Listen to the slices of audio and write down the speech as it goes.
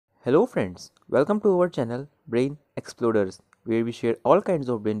Hello friends, welcome to our channel Brain Exploders, where we share all kinds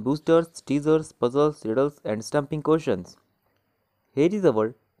of brain boosters, teasers, puzzles, riddles and stumping questions. Here is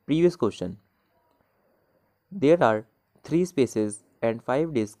our previous question. There are 3 spaces and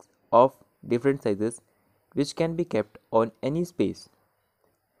 5 disks of different sizes which can be kept on any space.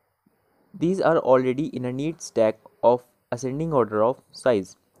 These are already in a neat stack of ascending order of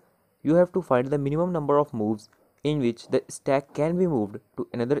size. You have to find the minimum number of moves in which the stack can be moved to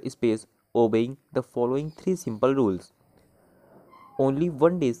another space obeying the following 3 simple rules. Only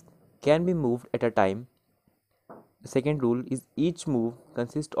one disk can be moved at a time. The second rule is each move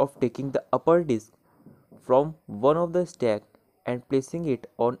consists of taking the upper disk from one of the stack and placing it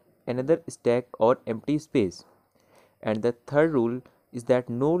on another stack or empty space. And the third rule is that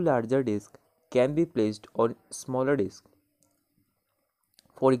no larger disk can be placed on smaller disk.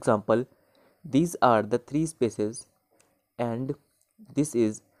 For example, these are the 3 spaces and this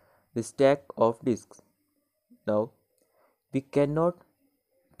is the stack of disks. Now, we cannot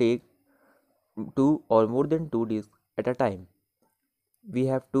take 2 or more than 2 disks at a time. We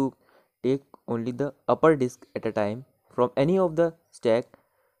have to take only the upper disk at a time from any of the stack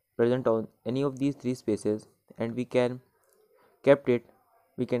present on any of these 3 spaces, and kept it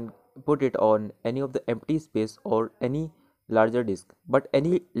we can put it on any of the empty space or any larger disk, but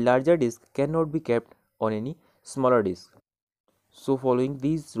any larger disk cannot be kept on any smaller disk. So following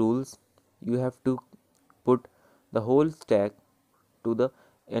these rules, you have to put the whole stack to the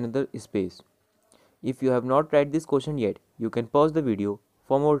another space. If you have not tried this question yet, you can pause the video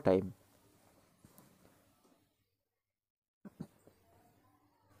for more time.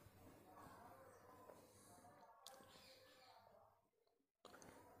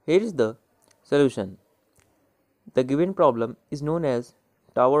 Here is the solution. The given problem is known as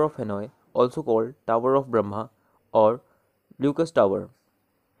Tower of Hanoi, also called Tower of Brahma or Lucas Tower.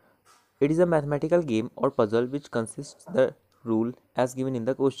 It is a mathematical game or puzzle which consists the rule as given in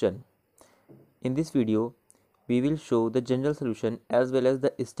the question. In this video, we will show the general solution as well as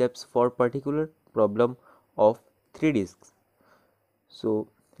the steps for particular problem of 3 disks. So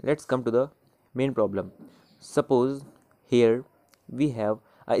let's come to the main problem. Suppose here we have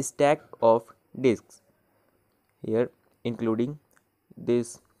a stack of disks here including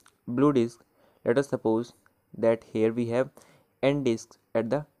this blue disk. Let us suppose that here we have n disks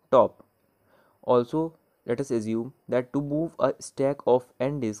at the top. Also, let us assume that to move a stack of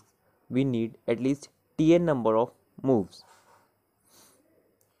n disks we need at least tn number of moves.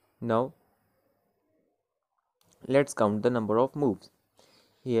 Now let's count the number of moves.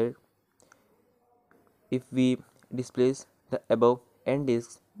 Here if we displace the above n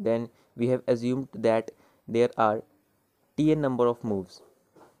disks, then we have assumed that there are tn number of moves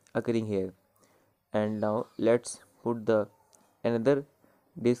occurring here. And now let's put the another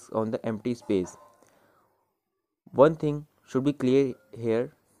disk on the empty space. One thing should be clear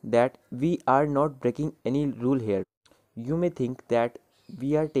here, that we are not breaking any rule here. You may think that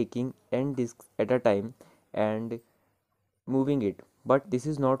we are taking n disks at a time and moving it, but this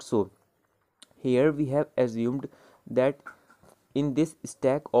is not so. Here we have assumed that in this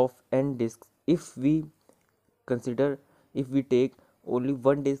stack of n disks, consider if we take only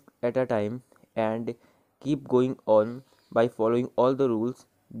one disk at a time and keep going on by following all the rules,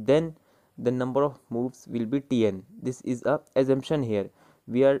 then the number of moves will be tn. This is a assumption here.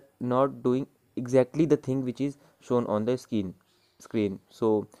 We are not doing exactly the thing which is shown on the screen.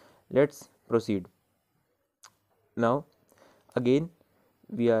 So let's proceed. Now again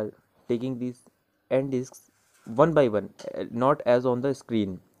we are taking these n disks one by one, not as on the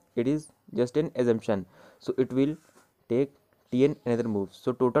screen. It is just an assumption, so it will take tn another moves.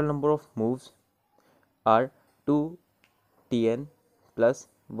 So total number of moves are 2 tn plus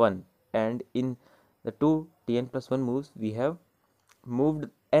 1, and in the 2 tn plus 1 moves we have moved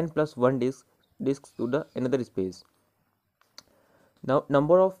n plus 1 disks to the another space. Now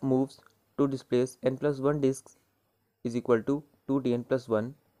number of moves to displace n plus 1 disks is equal to 2 tn plus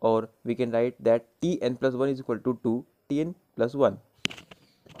 1, or we can write that tn plus 1 is equal to 2 tn plus 1.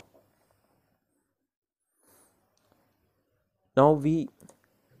 Now we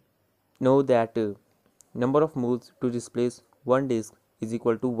know that number of moves to displace one disk is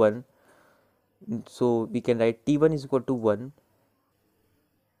equal to 1, so we can write t1 is equal to 1,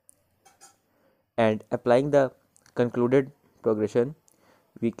 and applying the concluded progression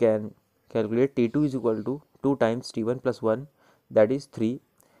we can calculate t2 is equal to 2 times t1 plus 1, that is 3,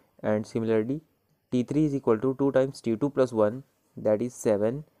 and similarly t3 is equal to 2 times t2 plus 1, that is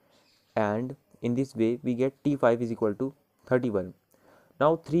 7, and in this way we get t5 is equal to 31.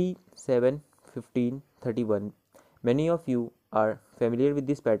 Now 3, 7, 15, 31, many of you are familiar with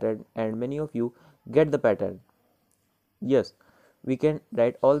this pattern and many of you get the pattern. Yes, we can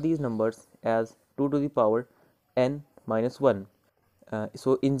write all these numbers as 2 to the power n minus 1.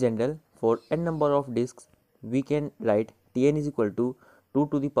 So in general, for n number of disks, we can write Tn is equal to 2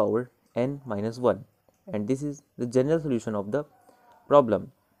 to the power n minus 1, and this is the general solution of the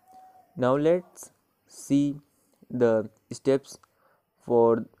problem. Now let's see the steps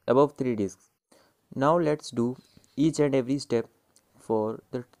for above 3 disks. Now let's do each and every step for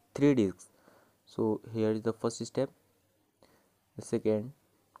the 3 disks. So here is the first step, the second,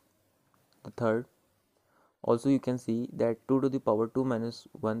 the third. Also you can see that 2 to the power 2 minus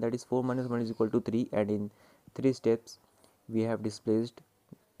 1, that is 4 minus 1 is equal to 3, and in 3 steps we have displaced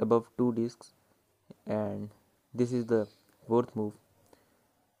above 2 disks, and this is the fourth move,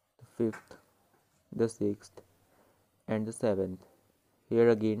 the fifth, the sixth, and the seventh. Here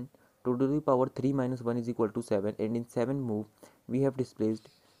again 2 to the power 3 minus 1 is equal to 7, and in 7th move we have displaced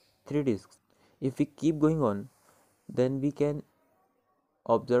 3 disks. If we keep going on, then we can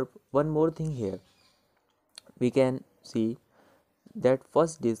observe one more thing here. We can see that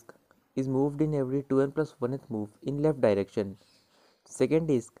first disk is moved in every 2n plus 1th move in left direction. Second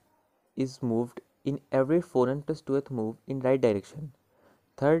disk is moved in every 4n plus 2th move in right direction.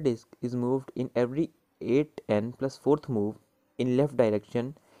 Third disk is moved in every 8n plus 4th move in left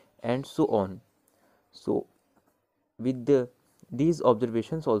direction, and so on. So with these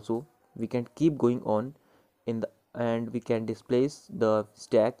observations also, we can keep going on and we can displace the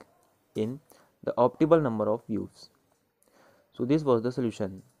stack in the optimal number of views. So this was the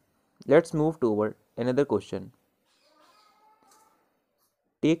solution. Let's move toward another question.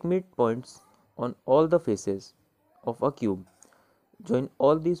 Take midpoints on all the faces of a cube. Join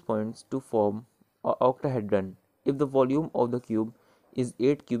all these points to form a octahedron. If the volume of the cube is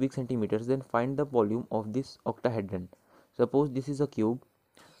 8 cubic centimeters, then find the volume of this octahedron. Suppose this is a cube.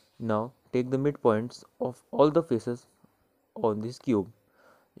 Now take the midpoints of all the faces on this cube.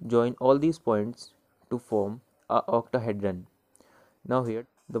 Join all these points to form a octahedron. Now here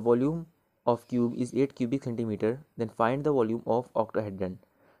the volume of cube is 8 cubic centimeter, then find the volume of octahedron.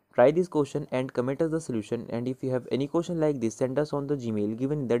 Try this question and comment us the solution, and if you have any question like this, send us on the Gmail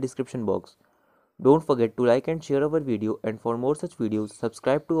given in the description box. Don't forget to like and share our video, and for more such videos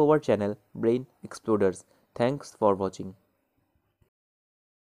subscribe to our channel Brain Exploders. Thanks for watching.